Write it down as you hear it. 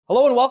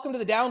Hello and welcome to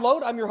the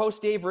Download. I'm your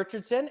host, Dave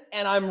Richardson,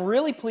 and I'm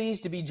really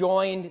pleased to be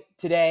joined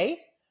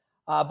today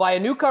by a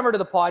newcomer to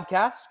the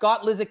podcast,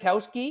 Scott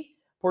Lizikowski,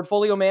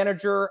 portfolio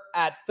manager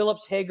at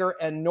Phillips Hager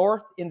and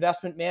North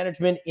Investment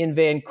Management in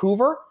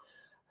Vancouver.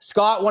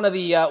 Scott, one of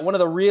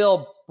the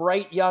real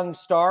bright young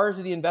stars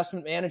of the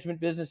investment management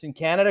business in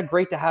Canada.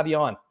 Great to have you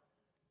on.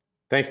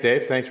 Thanks,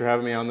 Dave. Thanks for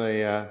having me on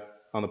the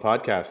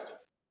podcast.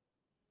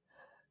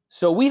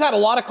 So we've had a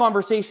lot of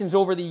conversations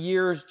over the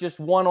years, just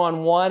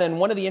one-on-one, and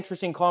one of the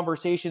interesting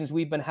conversations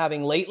we've been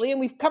having lately, and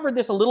we've covered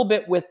this a little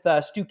bit with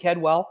Stu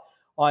Kedwell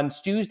on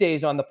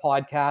Tuesdays on the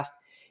podcast,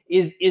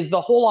 is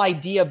the whole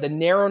idea of the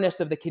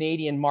narrowness of the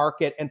Canadian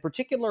market, and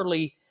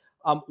particularly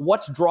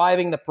what's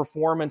driving the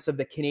performance of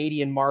the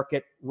Canadian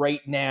market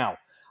right now.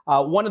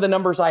 One of the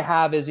numbers I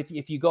have is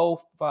if you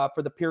go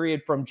for the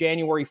period from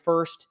January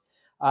 1st,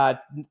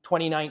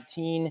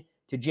 2019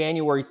 to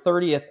January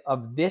 30th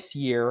of this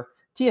year,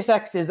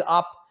 TSX is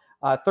up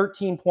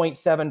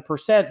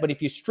 13.7%, but if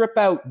you strip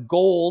out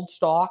gold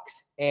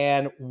stocks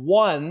and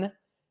one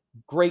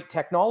great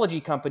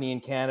technology company in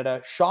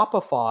Canada,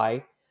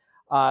 Shopify,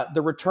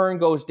 the return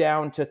goes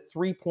down to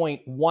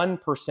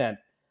 3.1%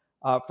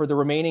 for the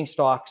remaining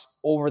stocks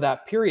over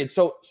that period.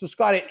 So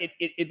Scott,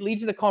 it leads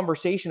to the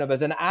conversation of,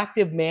 as an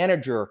active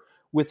manager,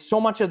 with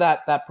so much of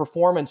that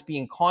performance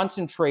being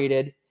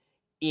concentrated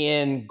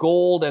in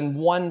gold and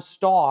one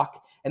stock,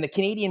 and the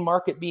Canadian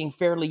market being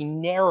fairly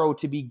narrow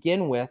to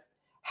begin with,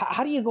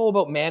 how do you go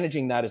about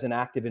managing that as an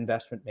active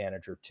investment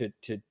manager to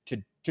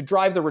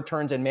drive the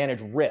returns and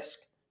manage risk,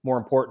 more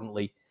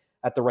importantly,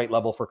 at the right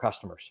level for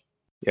customers?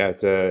 Yeah,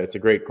 it's a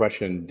great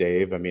question,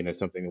 Dave. I mean, it's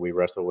something that we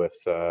wrestle with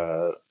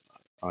on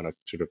a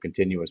sort of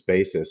continuous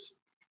basis.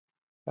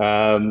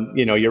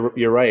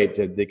 You're right.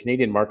 The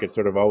Canadian market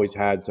sort of always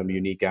had some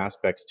unique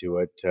aspects to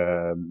it.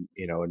 And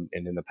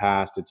in the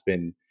past, it's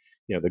been,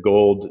 the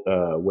gold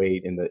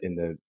weight in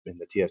the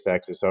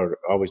TSX has sort of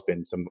always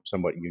been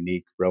somewhat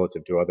unique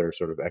relative to other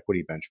sort of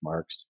equity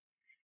benchmarks.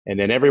 And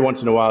then every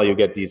once in a while, you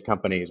get these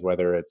companies,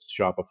 whether it's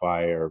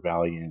Shopify or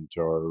Valiant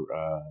or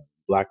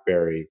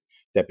BlackBerry,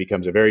 that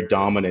becomes a very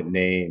dominant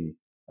name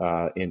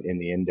in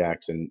the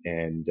index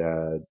and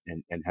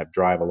have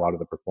drive a lot of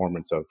the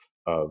performance of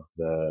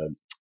the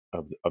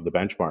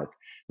benchmark,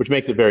 which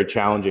makes it very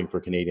challenging for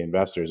Canadian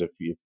investors. If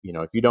you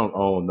don't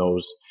own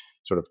those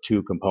sort of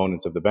two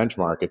components of the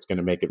benchmark, it's going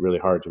to make it really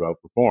hard to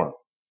outperform.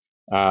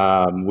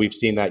 We've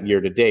seen that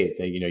year to date.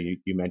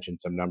 You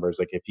mentioned some numbers.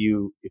 Like if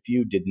you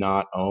did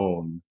not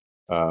own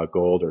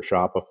gold or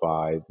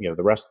Shopify,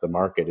 the rest of the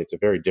market, it's a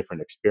very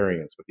different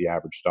experience, with the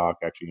average stock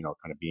actually,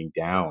 kind of being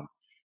down,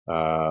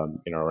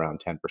 around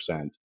 10%.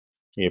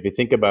 If you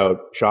think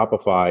about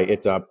Shopify,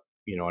 it's up,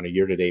 on a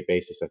year-to-date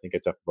basis, I think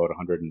it's up about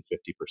 150%,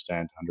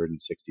 160%,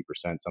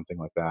 something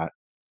like that.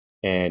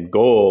 And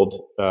gold,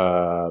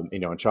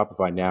 and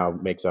Shopify now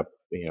makes up,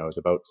 is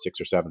about 6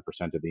 or 7%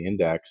 of the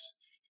index.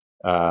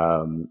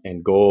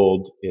 And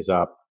gold is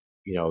up,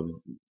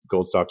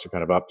 gold stocks are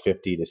kind of up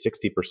 50 to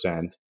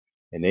 60%,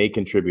 and they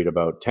contribute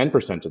about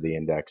 10% of the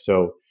index.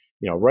 So,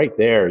 right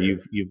there,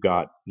 you've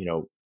got,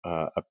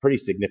 a pretty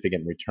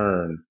significant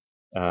return.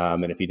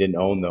 And if you didn't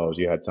own those,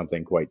 you had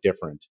something quite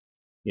different.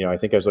 I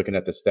think I was looking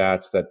at the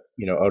stats that,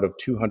 out of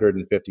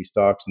 250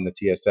 stocks in the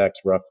TSX,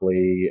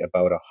 roughly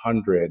about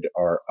 100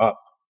 are up,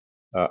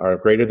 are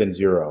greater than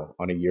zero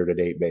on a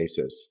year-to-date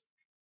basis.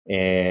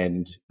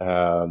 And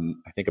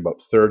I think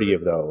about 30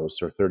 of those,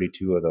 or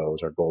 32 of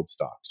those, are gold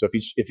stocks. So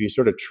if you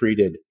sort of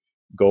treated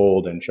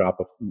gold and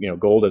Shopify,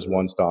 gold as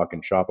one stock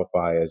and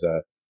Shopify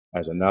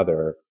as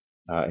another,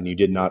 and you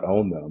did not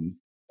own them,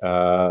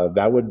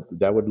 that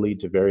would lead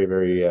to very,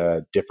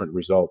 very different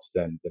results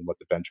than what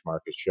the benchmark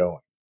is showing.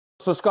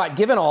 So Scott,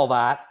 given all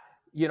that,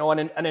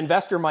 an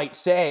investor might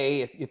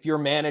say, if you're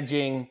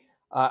managing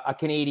a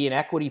Canadian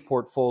equity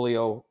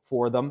portfolio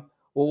for them,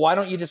 well, why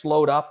don't you just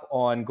load up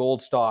on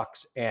gold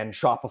stocks and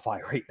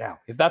Shopify right now?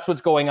 If that's what's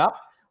going up,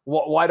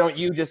 why don't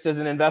you, just as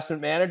an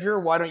investment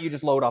manager, why don't you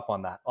just load up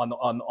on that, on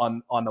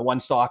the one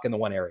stock in the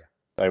one area?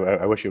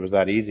 I wish it was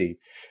that easy.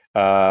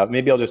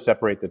 Maybe I'll just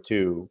separate the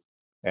two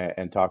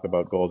and talk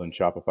about gold and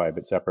Shopify a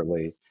bit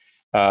separately.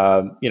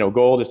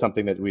 Gold is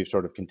something that we've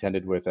sort of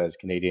contended with as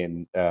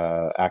Canadian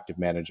active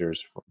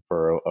managers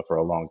for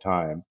a long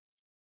time.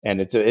 And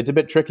it's a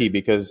bit tricky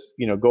because,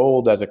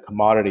 gold as a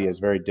commodity is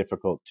very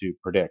difficult to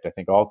predict. I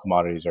think all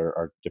commodities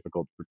are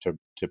difficult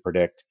to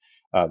predict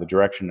the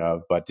direction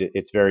of, but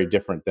it's very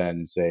different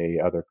than, say,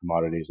 other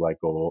commodities like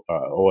gold,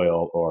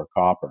 oil, or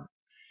copper.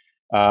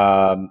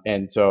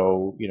 And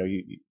so,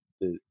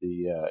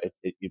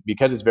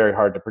 because it's very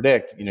hard to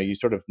predict, you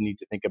sort of need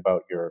to think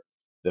about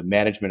the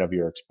management of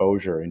your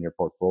exposure in your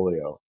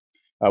portfolio.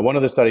 One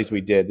of the studies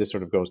we did, this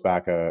sort of goes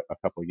back a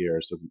couple of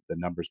years, so the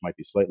numbers might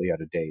be slightly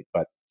out of date,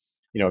 but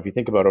if you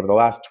think about over the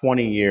last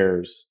 20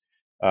 years,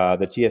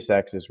 the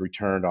TSX has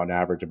returned on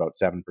average about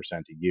 7%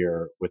 a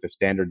year, with a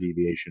standard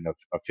deviation of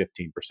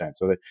 15%.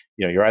 So that,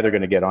 you're either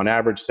going to get on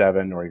average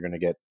 7, or you're going to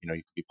get, you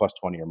could be plus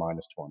 20 or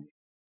minus 20.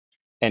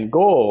 And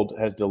gold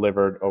has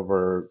delivered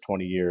over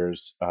 20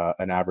 years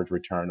an average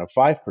return of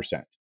 5%.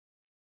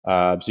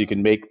 So you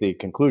can make the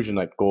conclusion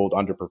that gold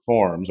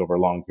underperforms over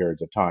long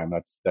periods of time.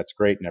 That's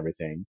great and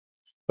everything,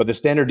 but the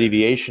standard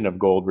deviation of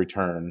gold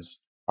returns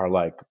are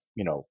like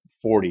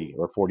 40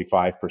 or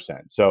 45%.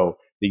 So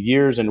the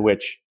years in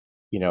which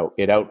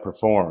it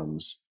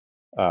outperforms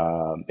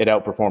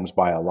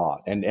by a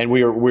lot, and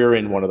we're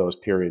in one of those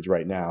periods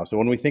right now. So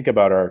when we think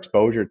about our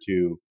exposure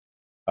to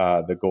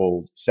the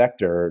gold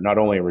sector, not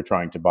only are we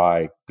trying to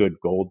buy good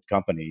gold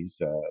companies,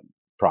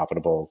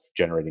 profitable,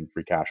 generating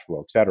free cash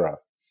flow, etc.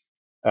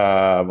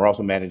 We're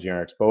also managing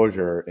our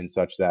exposure in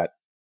such that,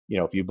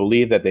 if you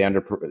believe that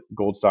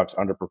gold stocks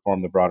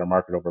underperform the broader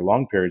market over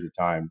long periods of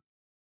time,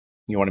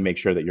 you want to make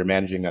sure that you're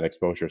managing that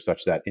exposure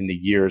such that in the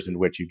years in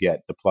which you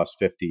get the plus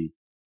 50%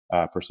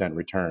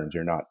 returns,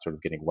 you're not sort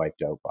of getting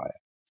wiped out by it.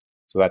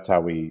 So that's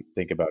how we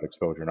think about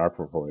exposure in our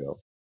portfolio.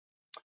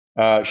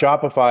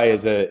 Shopify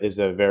is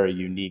a very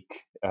unique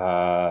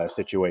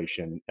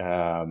situation.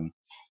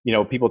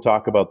 People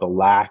talk about the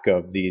lack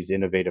of these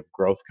innovative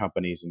growth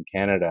companies in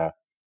Canada,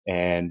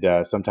 and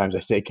sometimes I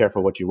say,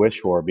 careful what you wish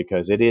for,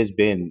 because it has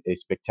been a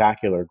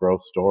spectacular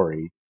growth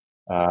story.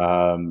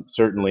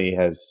 Certainly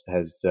has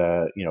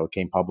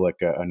came public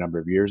a number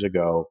of years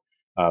ago,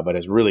 but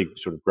has really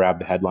sort of grabbed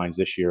the headlines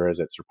this year as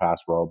it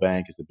surpassed Royal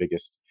Bank as the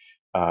biggest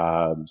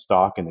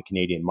stock in the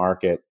Canadian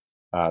market.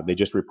 They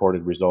just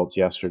reported results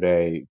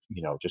yesterday,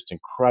 just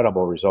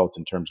incredible results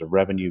in terms of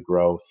revenue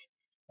growth.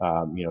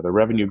 The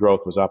revenue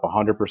growth was up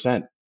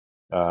 100%,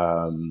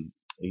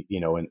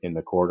 in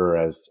the quarter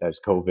as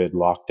COVID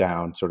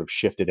lockdown sort of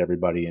shifted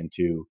everybody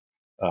into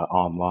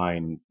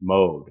online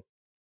mode.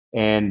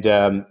 And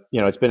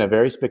it's been a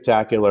very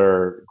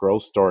spectacular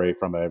growth story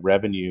from a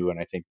revenue, and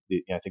I think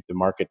the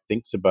market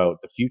thinks about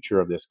the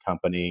future of this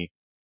company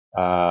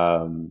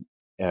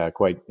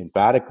quite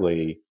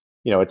emphatically.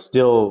 It's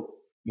still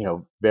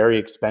very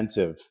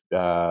expensive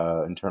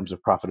in terms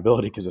of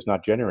profitability because it's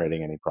not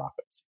generating any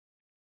profits,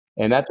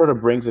 and that sort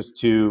of brings us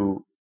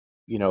to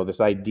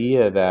this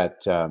idea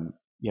that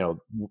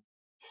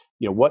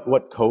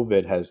what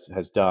COVID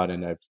has done,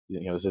 and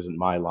this isn't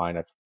my line.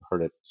 I've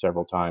heard it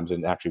several times,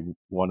 and actually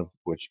one of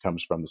which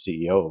comes from the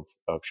CEO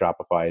of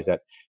Shopify, is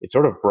that it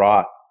sort of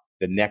brought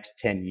the next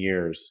 10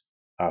 years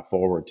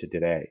forward to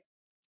today.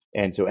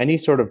 And so any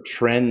sort of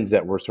trends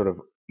that were sort of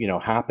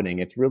happening,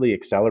 it's really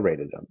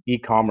accelerated them.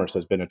 E-commerce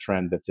has been a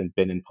trend that's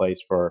been in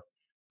place for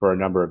a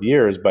number of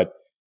years, but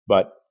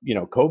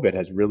COVID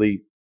has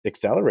really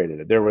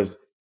accelerated it. There was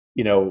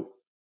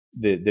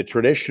the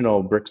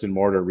traditional bricks and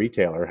mortar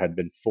retailer had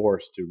been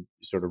forced to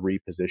sort of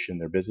reposition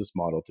their business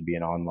model to be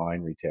an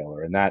online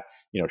retailer, and that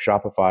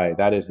Shopify,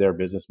 that is their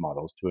business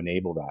models to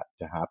enable that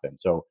to happen.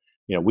 So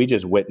we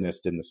just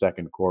witnessed in the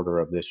second quarter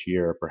of this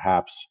year,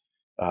 perhaps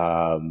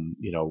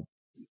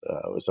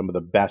some of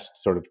the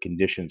best sort of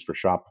conditions for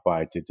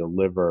Shopify to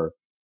deliver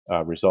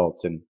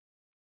results. And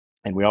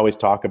we always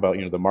talk about,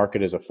 the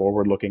market is a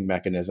forward-looking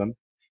mechanism,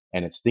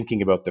 and it's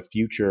thinking about the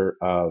future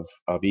of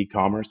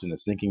e-commerce, and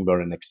it's thinking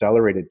about an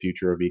accelerated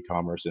future of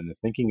e-commerce, and it's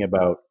thinking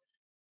about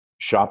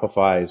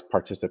Shopify's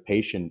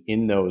participation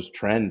in those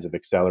trends of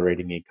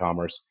accelerating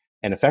e-commerce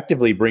and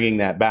effectively bringing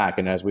that back.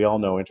 And as we all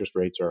know, interest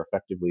rates are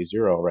effectively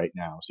zero right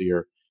now. So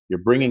you're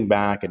bringing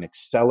back an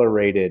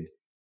accelerated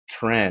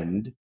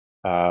trend,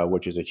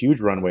 which is a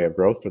huge runway of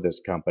growth for this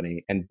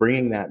company, and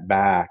bringing that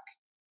back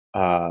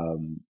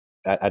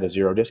at a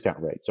zero discount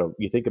rate. So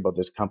you think about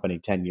this company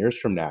 10 years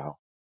from now,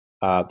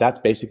 that's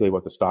basically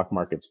what the stock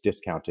market's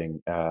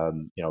discounting.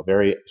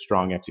 Very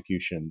strong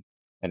execution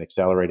and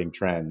accelerating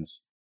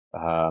trends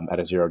at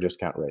a zero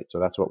discount rate. So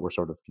that's what we're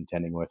sort of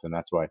contending with, and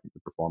that's why I think the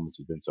performance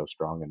has been so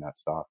strong in that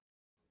stock.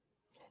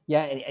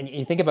 Yeah, and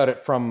you think about it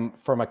from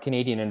a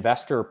Canadian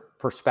investor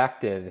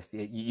perspective.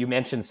 You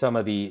mentioned some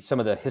of the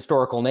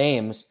historical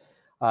names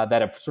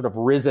that have sort of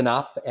risen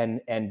up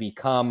and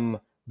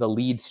become the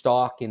lead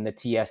stock in the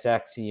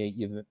TSX.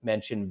 You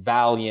mentioned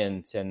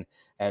Valiant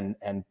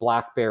and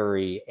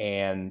BlackBerry,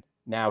 and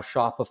now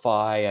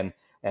Shopify,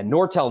 and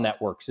Nortel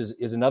Networks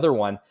is another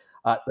one.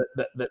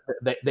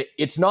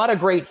 It's not a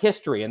great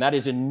history, and that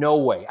is in no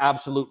way,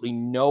 absolutely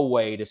no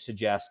way, to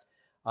suggest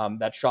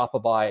that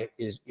Shopify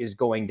is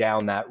going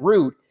down that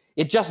route.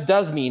 It just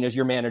does mean, as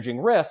you're managing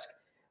risk,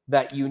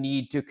 that you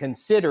need to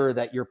consider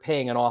that you're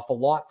paying an awful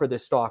lot for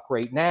this stock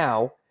right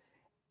now,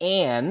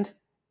 and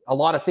a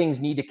lot of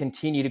things need to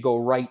continue to go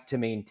right to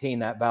maintain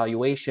that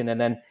valuation. And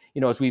then,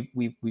 as we've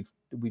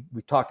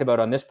talked about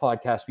on this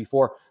podcast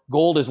before,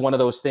 gold is one of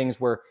those things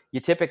where you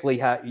typically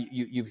have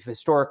you've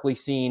historically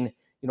seen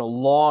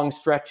long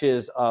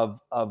stretches of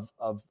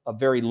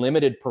very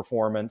limited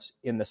performance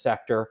in the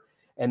sector,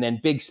 and then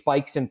big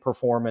spikes in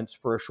performance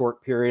for a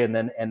short period,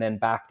 and then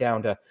back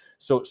down to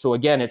so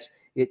again,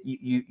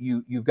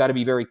 you've got to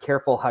be very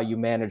careful how you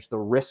manage the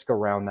risk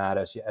around that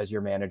as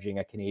you're managing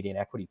a Canadian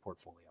equity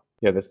portfolio.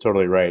 Yeah, that's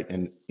totally right.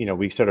 And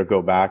we sort of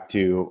go back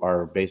to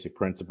our basic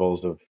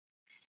principles of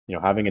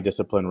having a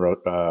disciplined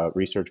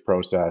research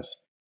process,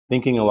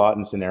 thinking a lot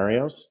in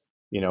scenarios.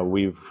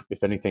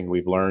 If anything,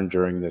 we've learned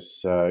during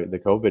this the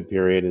COVID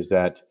period is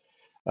that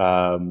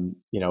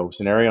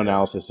scenario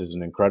analysis is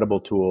an incredible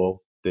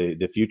tool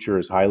the future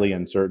is highly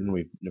uncertain.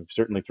 We've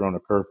certainly thrown a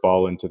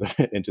curveball into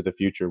the into the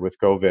future with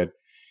COVID,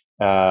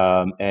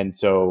 and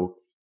so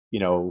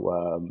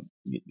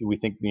we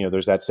think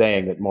there's that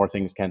saying that more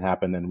things can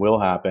happen than will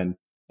happen,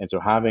 and so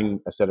having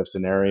a set of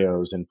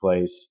scenarios in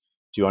place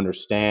to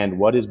understand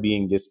what is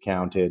being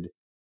discounted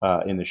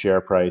in the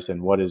share price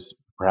and what is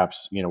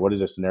perhaps what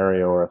is a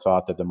scenario or a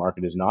thought that the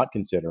market is not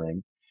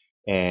considering,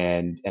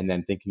 and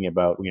then thinking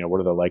about what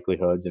are the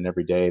likelihoods, and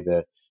every day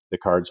the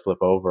cards flip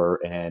over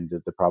and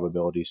the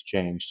probabilities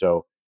change.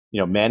 So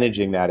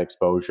managing that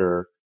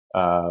exposure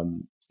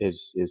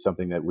is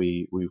something that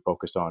we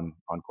focus on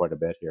quite a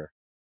bit here.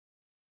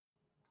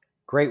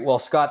 Great. Well,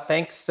 Scott,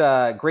 thanks.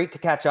 Great to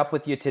catch up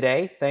with you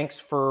today. Thanks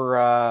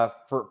for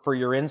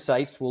your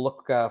insights. We'll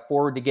look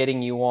forward to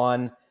getting you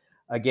on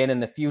again in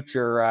the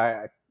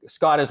future.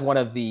 Scott is one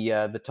of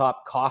the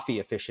top coffee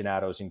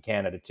aficionados in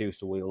Canada too,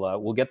 so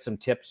we'll get some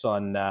tips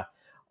on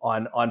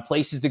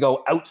places to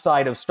go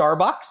outside of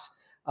Starbucks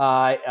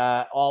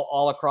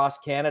all across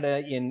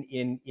Canada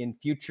in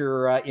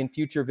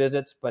future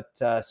visits. But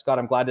Scott,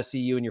 I'm glad to see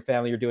you and your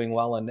family are doing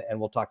well, and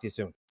we'll talk to you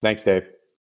soon. Thanks, Dave.